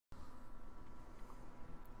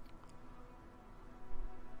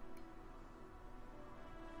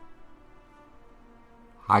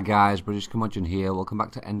Hi guys, British Curmudgeon here. Welcome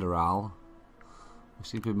back to Enderal. We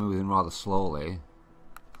seem to be moving rather slowly.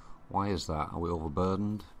 Why is that? Are we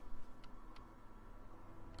overburdened?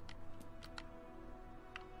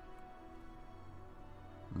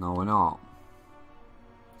 No, we're not.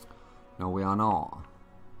 No, we are not.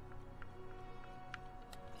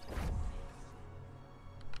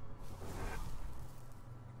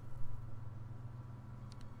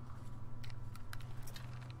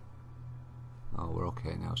 Oh, we're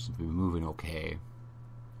okay now. Seems to be moving okay.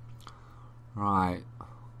 Right.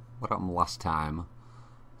 What happened last time?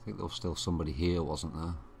 I think there was still somebody here, wasn't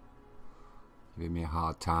there? Giving me a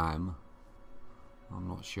hard time. I'm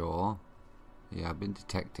not sure. Yeah, I've been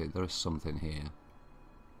detected. There is something here.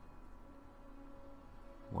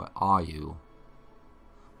 Where are you?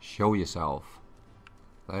 Show yourself.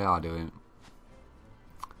 They are doing.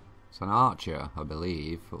 It's an archer, I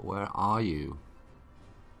believe. But where are you?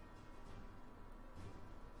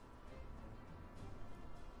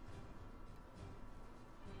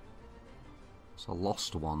 It's a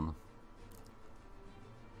lost one.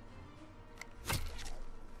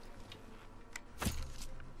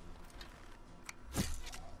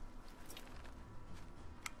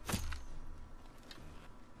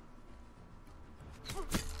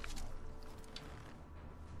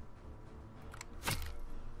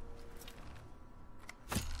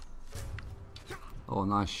 Oh,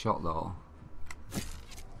 nice shot though.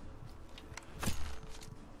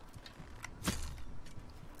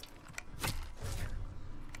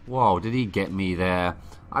 Whoa, did he get me there?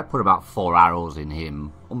 I put about 4 arrows in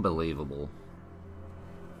him. Unbelievable.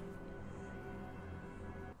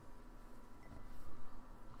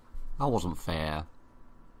 That wasn't fair.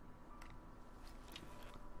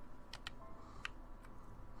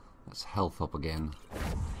 Let's health up again.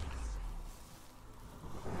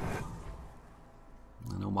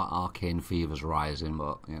 I know my arcane fever's rising,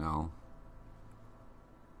 but, you know.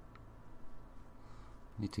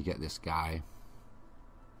 Need to get this guy.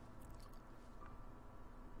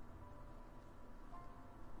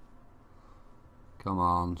 Come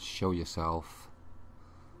on, show yourself.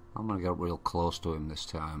 I'm gonna get real close to him this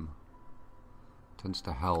time. Tends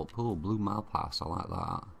to help. Oh, blue malpass, I like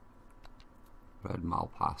that. Red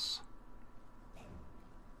malpass.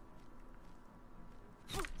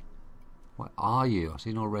 Where are you? I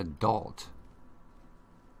see no red dot.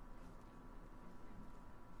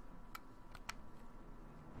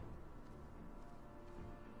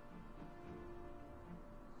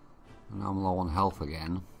 And now I'm low on health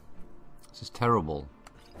again. This is terrible.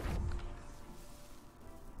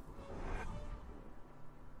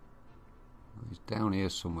 He's down here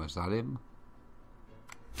somewhere. Is that him?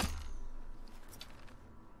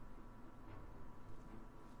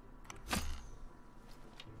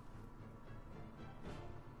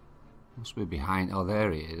 Must be behind. Oh,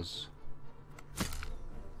 there he is.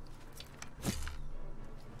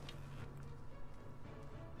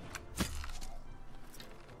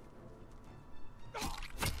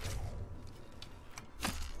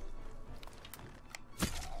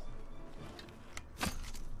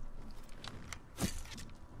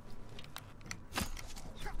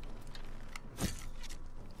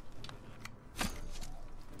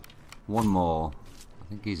 One more. I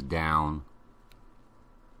think he's down.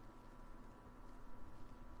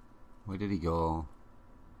 Where did he go?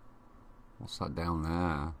 What's that down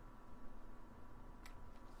there?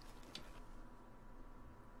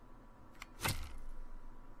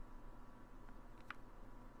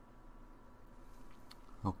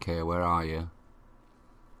 Okay, where are you?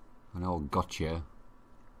 I know I got you.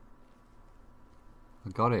 I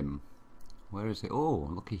got him. Where is it? Oh,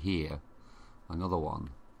 looky here. Another one.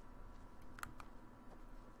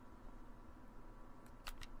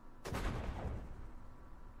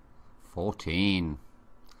 14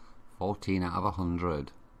 out of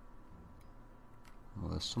 100. Oh,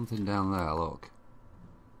 there's something down there, look.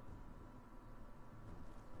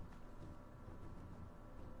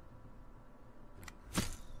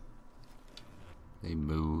 They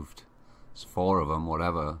moved. There's 4 of them,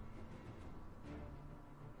 whatever.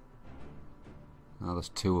 Now there's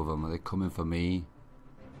 2 of them. Are they coming for me?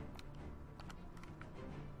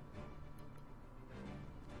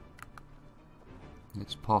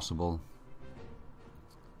 It's possible.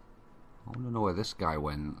 I want to know where this guy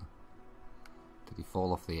went. Did he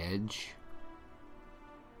fall off the edge?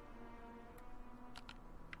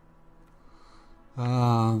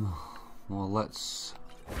 Well, let's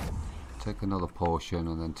take another potion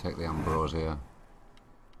and then take the ambrosia.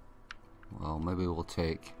 Well, maybe we'll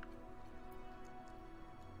take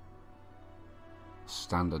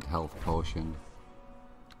standard health potion.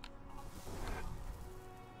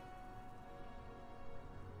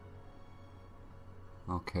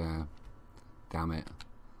 Okay. Damn it.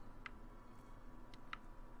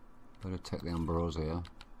 Better take the ambrosia.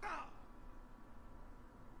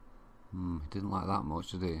 He didn't like that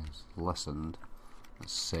much, did he? It's lessened.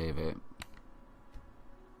 Let's save it.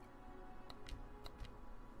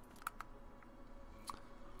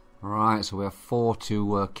 Right, so we have 4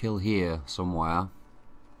 to kill here somewhere. A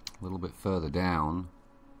little bit further down.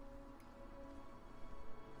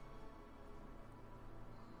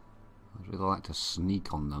 I'd really like to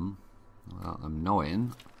sneak on them without them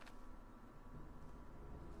knowing.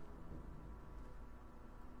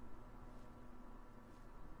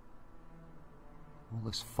 All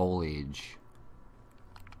this foliage.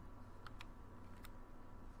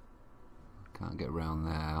 Can't get around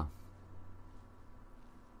there.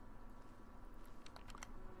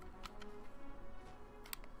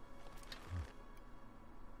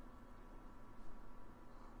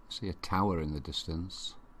 See a tower in the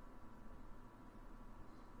distance.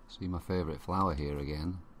 See my favourite flower here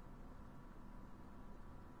again.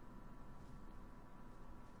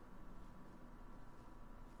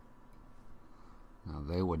 Now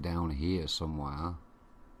they were down here somewhere.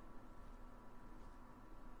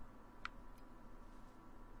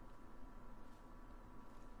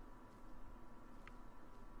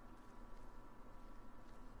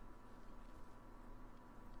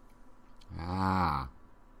 Ah,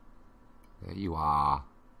 there you are.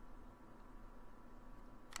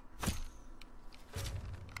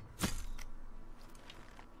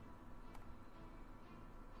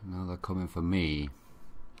 Now they're coming for me.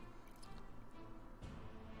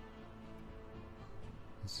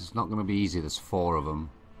 This is not going to be easy, there's 4 of them.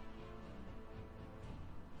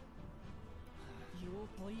 You will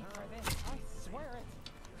bleed for this, I swear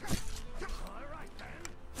it. Alright then.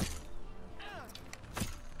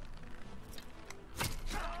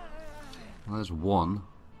 Well, there's 1.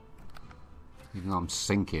 Even though I'm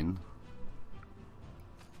sinking.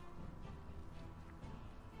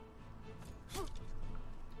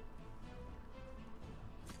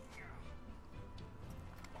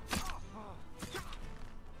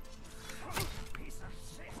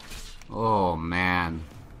 Oh man,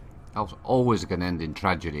 that was always going to end in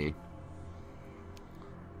tragedy.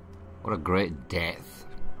 What a great death.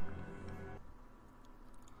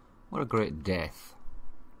 What a great death.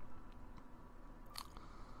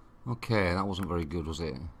 Okay, that wasn't very good, was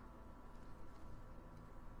it?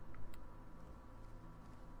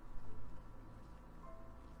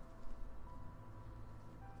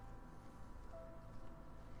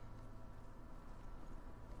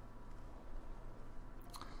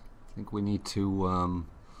 I think we need to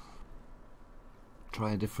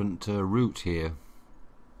try a different route here.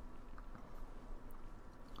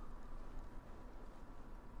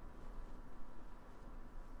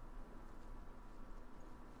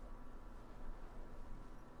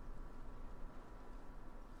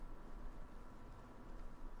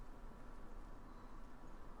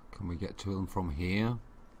 Can we get to them from here?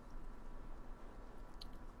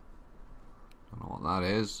 Don't know what that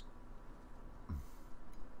is.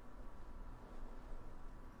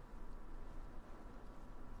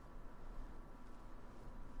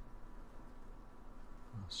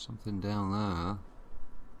 Something down there.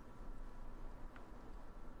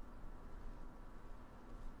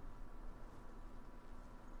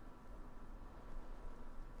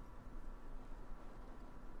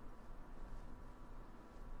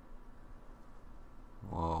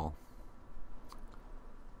 Whoa.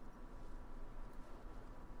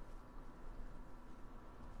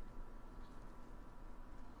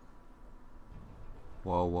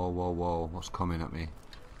 Whoa, whoa, whoa, whoa. What's coming at me?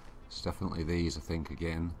 It's definitely these, I think,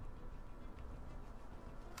 again.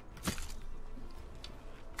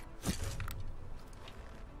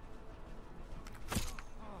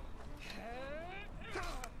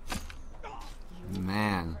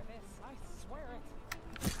 Man.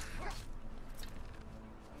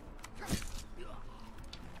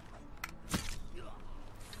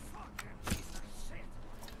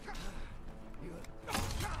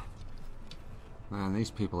 Man, these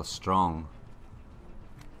people are strong.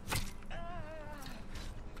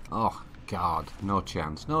 Oh, God. No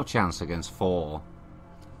chance. No chance against 4.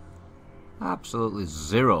 Absolutely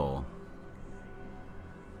 0.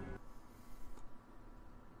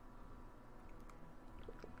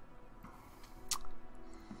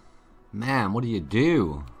 Man, what do you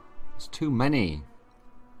do? It's too many.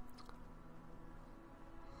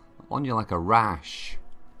 On you like a rash.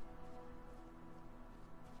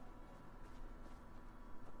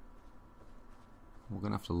 We're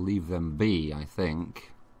going to have to leave them be, I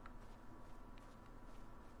think.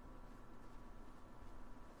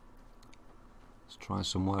 Let's try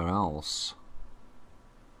somewhere else.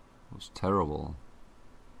 It was terrible.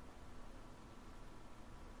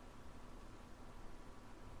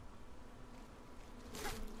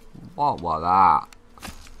 What was that?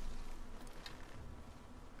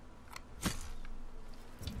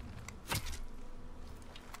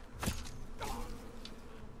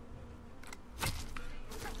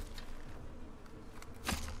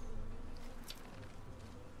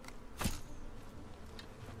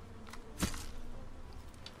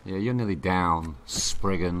 Yeah, you're nearly down,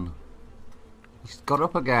 Spriggan. He's got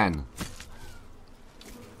up again.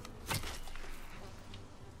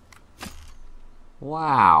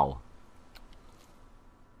 Wow.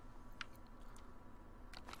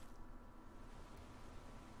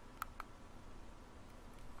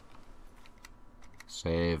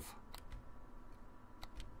 Save.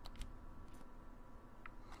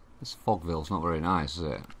 This Fogville's not very nice, is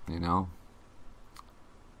it? You know?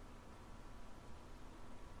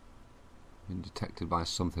 Been detected by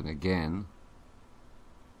something again.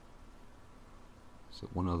 Is it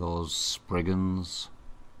one of those Spriggans?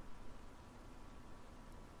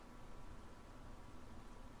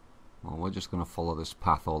 Well, we're just going to follow this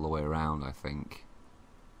path all the way around, I think.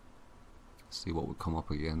 See what we come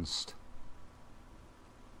up against.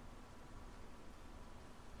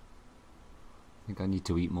 I think I need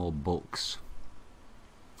to eat more books.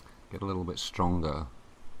 Get a little bit stronger.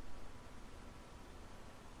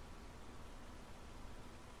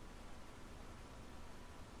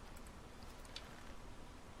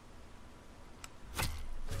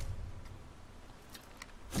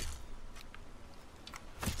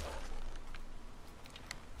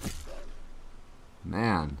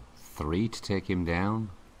 Man, 3 to take him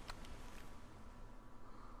down.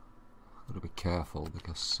 I've got to be careful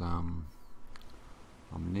because I'm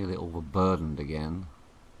nearly overburdened again.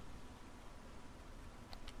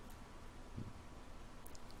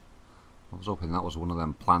 I was hoping that was one of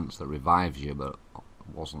them plants that revives you, but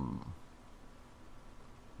it wasn't.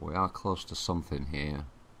 We are close to something here.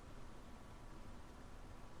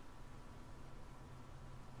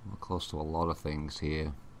 We're close to a lot of things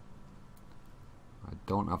here. I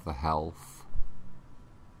don't have the health.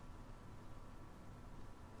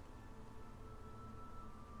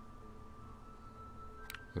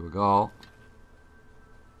 Here we go.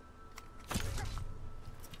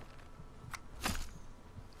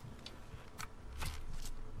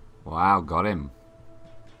 Wow, got him.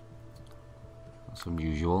 That's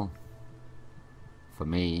unusual for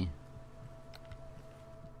me.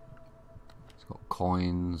 He's got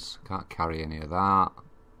coins. Can't carry any of that.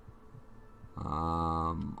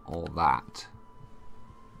 All that.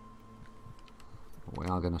 But we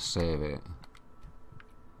are going to save it.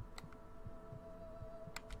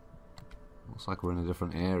 Looks like we're in a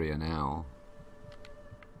different area now.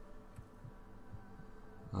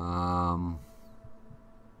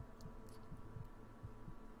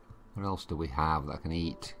 What else do we have that I can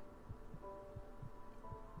eat?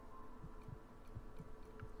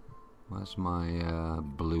 Where's my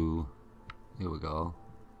blue? Here we go.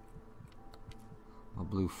 My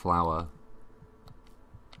blue flower.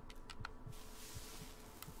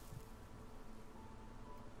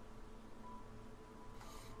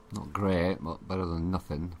 Not great, but better than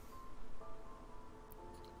nothing.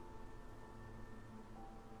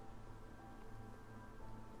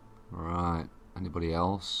 Right, anybody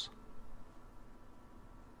else?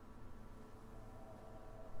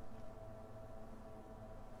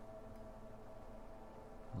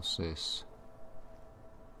 What's this?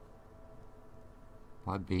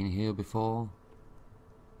 Have I been here before?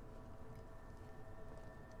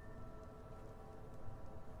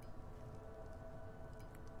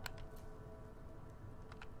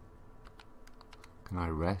 Can I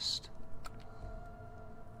rest?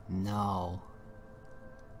 No.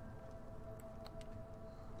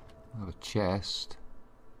 I have a chest.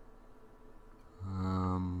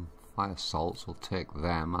 Fire salts, will take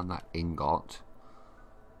them and that ingot.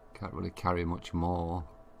 Can't really carry much more.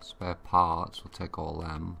 Spare parts, we'll take all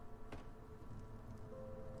them.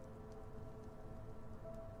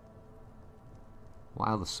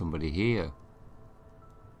 Wow, there's somebody here.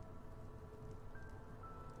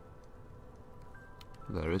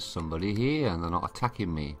 There is somebody here and they're not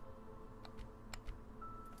attacking me.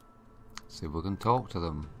 See if we can talk to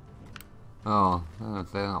them. Oh,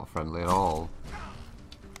 they're not friendly at all.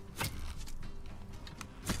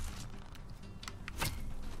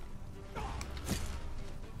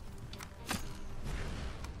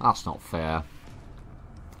 That's not fair.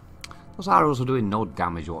 Those arrows are doing no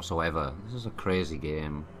damage whatsoever. This is a crazy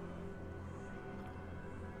game.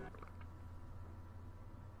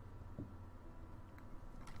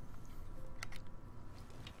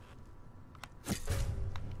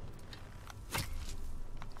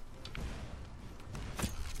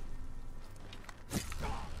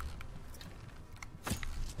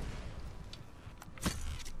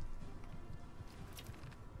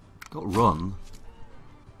 got run.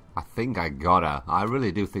 I think I got her. I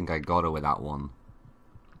really do think I got her with that one.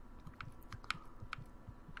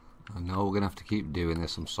 I know we're going to have to keep doing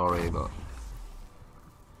this, I'm sorry, but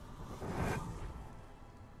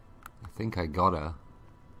I think I got her.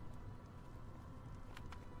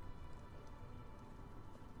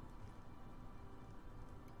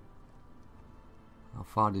 How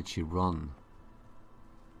far did she run?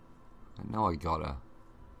 I know I got her.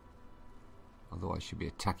 Otherwise she'd be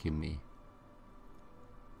attacking me.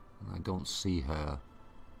 And I don't see her.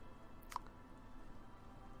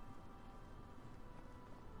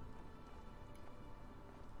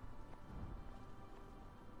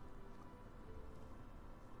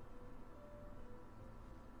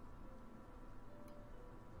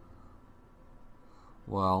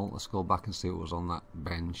 Well, let's go back and see what was on that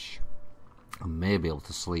bench. I may be able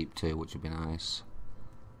to sleep too, which would be nice.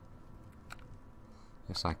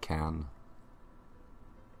 Yes, I can.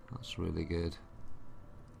 That's really good.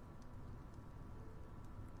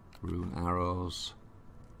 Rune arrows.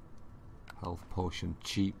 Health potion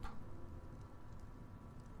cheap.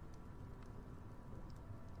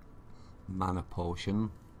 Mana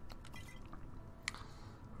potion.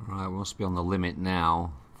 Right, we must be on the limit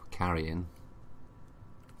now for carrying.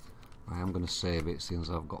 I am going to save it since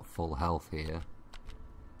I've got full health here.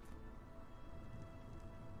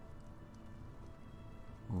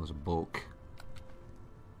 Oh, there's a book.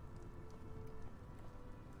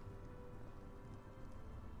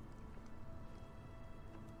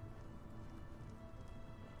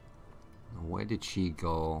 Now, where did she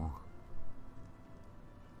go?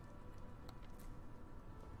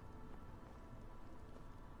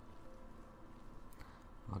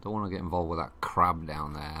 I don't want to get involved with that crab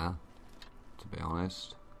down there, to be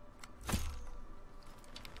honest.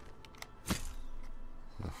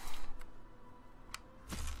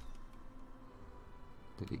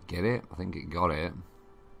 Did it get it? I think it got it.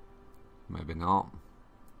 Maybe not.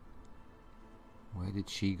 Where did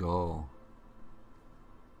she go?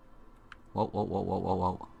 Whoa, whoa, whoa, whoa, whoa,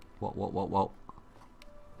 whoa. Whoa, whoa, whoa, whoa.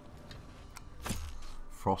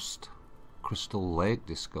 Frost Crystal Lake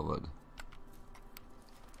discovered.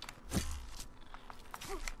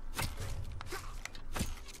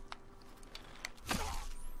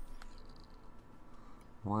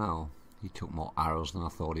 Wow, he took more arrows than I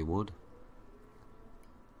thought he would.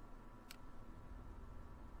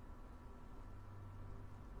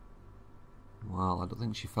 Well, I don't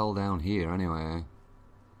think she fell down here anyway.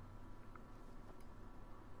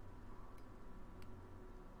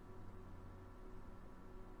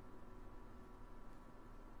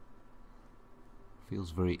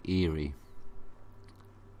 Feels very eerie.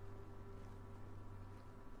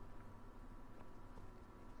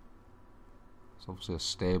 It's obviously a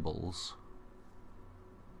stables.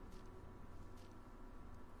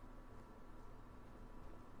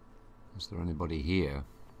 Is there anybody here?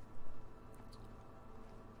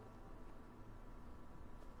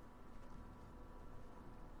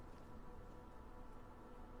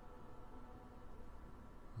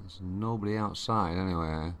 There's nobody outside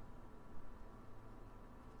anyway.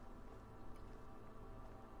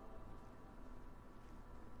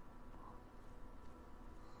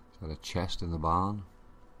 Is that a chest in the barn?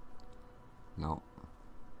 No.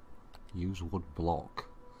 Use wood block.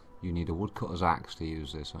 You need a woodcutter's axe to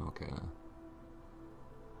use this, okay.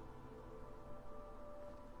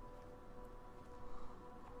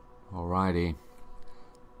 Alrighty.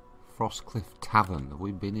 Frostcliff Tavern. Have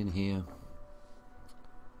we been in here?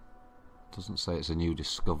 Doesn't say it's a new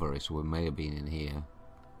discovery, so we may have been in here.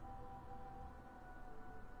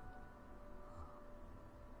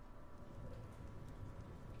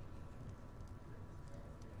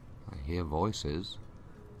 I hear voices.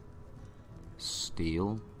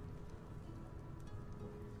 Steel.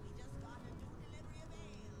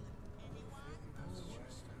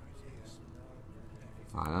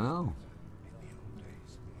 I don't know.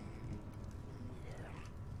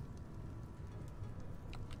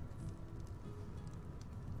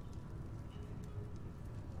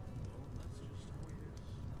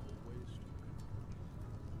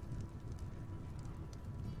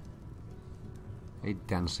 Hey,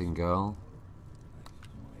 dancing girl.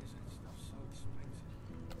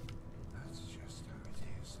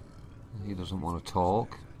 He doesn't want to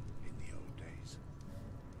talk.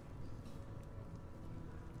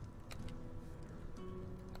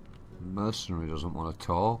 Mercenary doesn't want to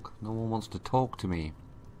talk. No one wants to talk to me.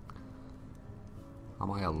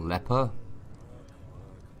 Am I a leper?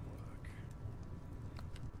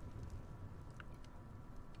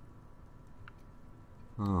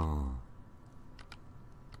 Oh.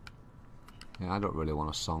 Yeah, I don't really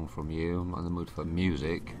want a song from you. I'm not in the mood for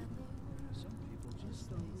music.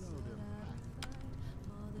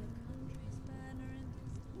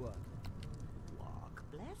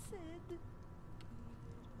 blessed.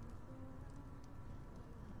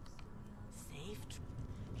 Saved.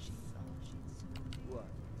 What?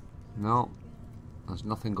 No, there's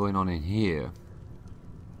nothing going on in here.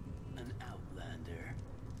 An outlander.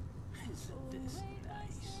 Isn't this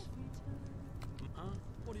nice? Huh?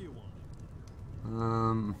 What do you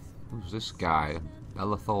want? Who's this guy?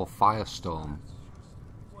 Elithor Firestorm.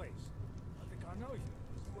 Wait, I think I know you.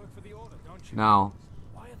 You work for the Order, don't you? Now,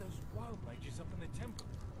 Why are those wild mages up in the temple?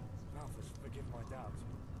 Malthus, forgive my doubt.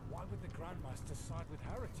 Why would the Grandmaster side with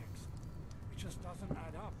heretics? It just doesn't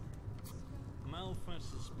add up.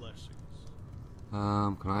 Malthus's blessings.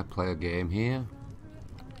 can I play a game here?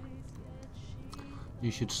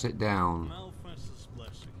 You should sit down. Malthus's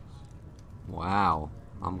blessings. Wow,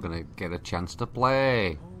 I'm gonna get a chance to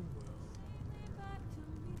play.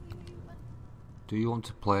 Do you want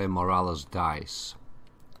to play Morales dice?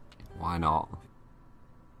 Why not?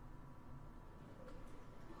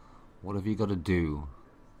 What have you got to do?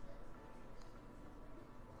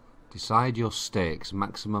 Decide your stakes,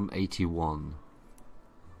 maximum 81.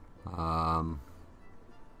 The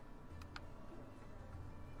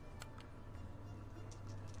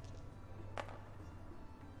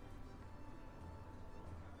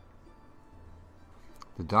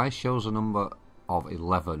dice shows a number of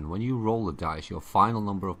 11. When you roll the dice, your final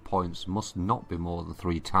number of points must not be more than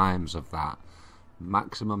 3 times of that.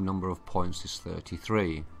 Maximum number of points is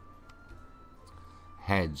 33.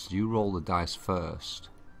 Heads, you roll the dice first.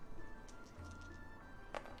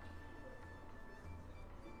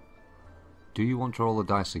 Do you want to roll the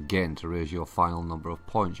dice again to raise your final number of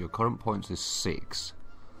points? Your current points is 6.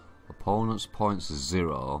 Opponent's points is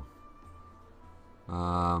 0.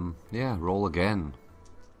 Yeah, roll again.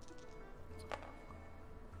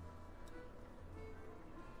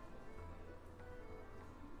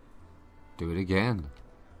 Do it again.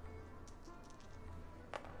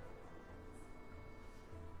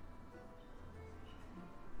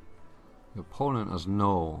 Your opponent has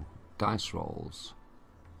no dice rolls.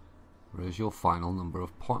 Raise your final number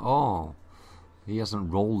of points. Oh, he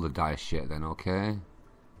hasn't rolled the dice yet then, okay.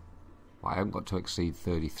 Well, I haven't got to exceed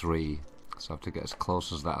 33, so I have to get as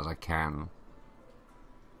close as that as I can.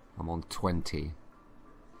 I'm on 20.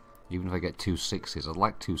 Even if I get 2 6s, I'd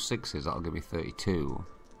like 2 6s, that'll give me 32.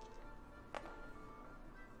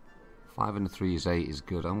 5 and a 3 is 8 is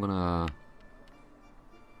good. I'm gonna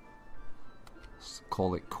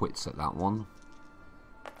call it quits at that one.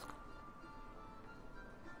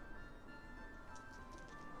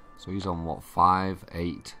 So he's on what? 5,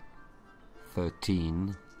 8,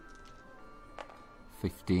 13,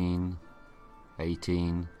 15,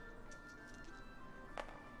 18,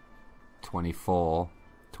 24,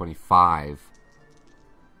 25,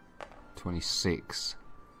 26,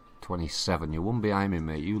 27. You're one behind me,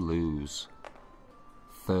 mate. You lose.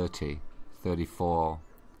 30, 34.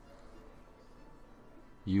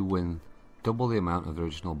 You win double the amount of the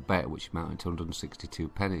original bet, which amounted to 162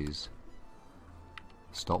 pennies.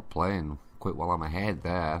 Stop playing. Quit while I'm ahead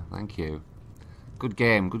there. Thank you. Good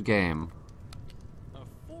game, good game. A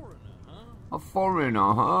foreigner, huh? A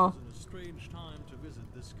foreigner, huh? It's a strange time to visit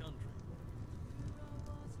this country.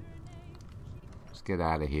 Let's get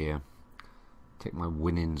out of here. Take my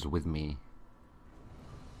winnings with me.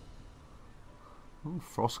 Oh,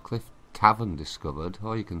 Frostcliff Tavern discovered.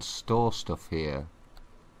 Oh, you can store stuff here.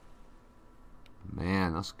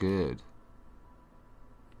 Man, that's good.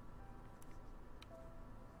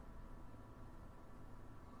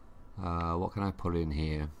 What can I put in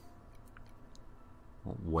here?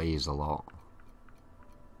 What weighs a lot?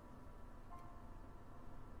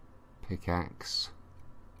 Pickaxe.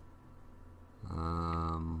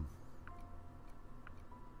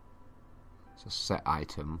 It's a set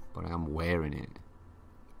item, but I am wearing it.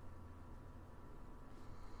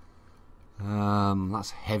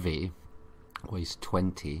 That's heavy. Weighs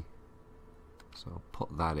 20. So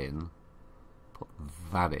put that in. Put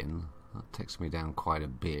that in. That takes me down quite a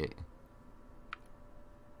bit.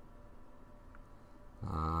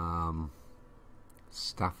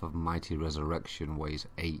 Staff of Mighty Resurrection weighs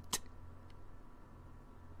 8.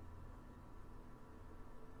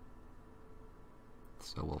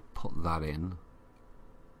 So we'll put that in.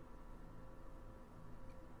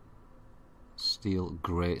 Steel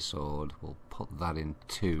Greatsword, we'll put that in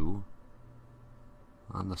 2.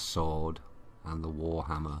 And the sword and the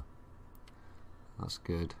Warhammer. That's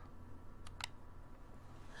good.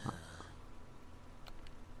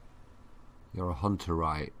 You're a hunter,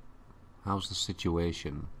 right? How's the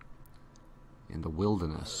situation in the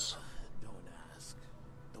wilderness? Don't ask.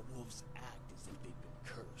 The wolves act as if they've been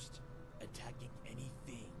cursed, attacking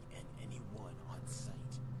anything and anyone on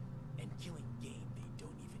sight, and killing game they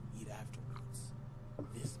don't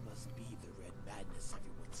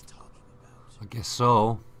I guess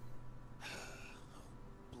so.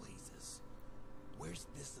 Blazes. Where's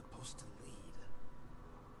this supposed to lead?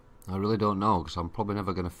 I really don't know, because I'm probably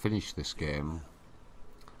never going to finish this game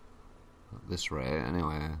at this rate,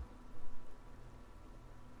 anyway.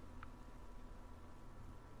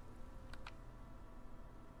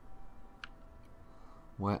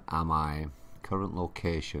 Where am I? Current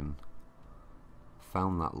location.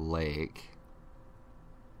 Found that lake.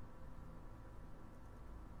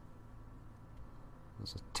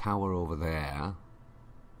 There's a tower over there.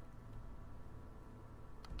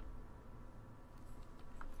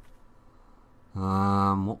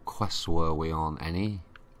 What quests were we on? Any?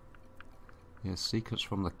 Yeah, secrets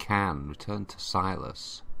from the can. Return to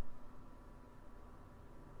Silas.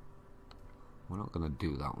 We're not going to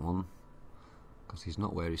do that one, because he's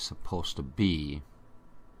not where he's supposed to be.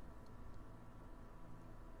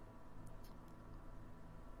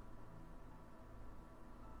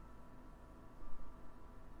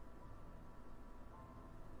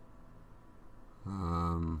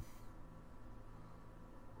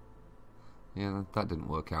 Yeah, that didn't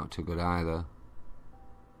work out too good either.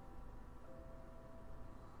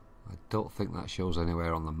 I don't think that shows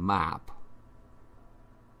anywhere on the map.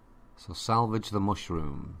 So salvage the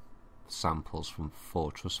mushroom samples from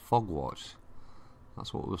Fortress Fogwatch.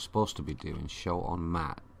 That's what we were supposed to be doing. Show on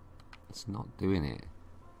map. It's not doing it.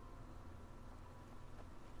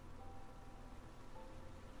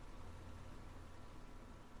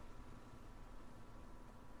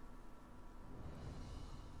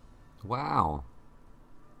 Wow.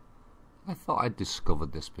 I thought I'd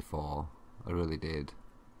discovered this before. I really did.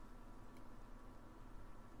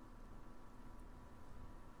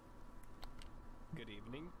 Good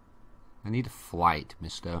evening. I need a flight,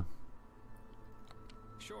 mister.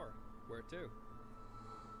 Sure. Where to?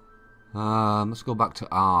 Let's go back to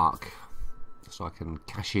Ark so I can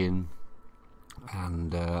cash in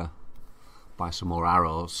and buy some more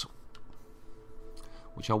arrows,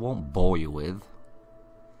 which I won't bore you with.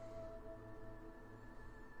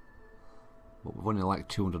 But we've only like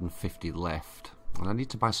 250 left, and I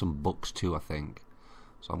need to buy some books too, I think.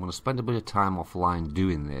 So I'm going to spend a bit of time offline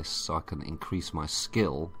doing this so I can increase my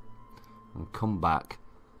skill and come back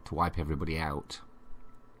to wipe everybody out,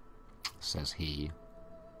 says he.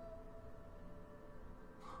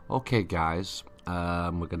 Okay guys,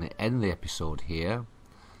 we're going to end the episode here.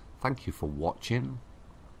 Thank you for watching,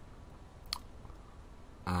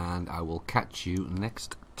 and I will catch you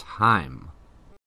next time.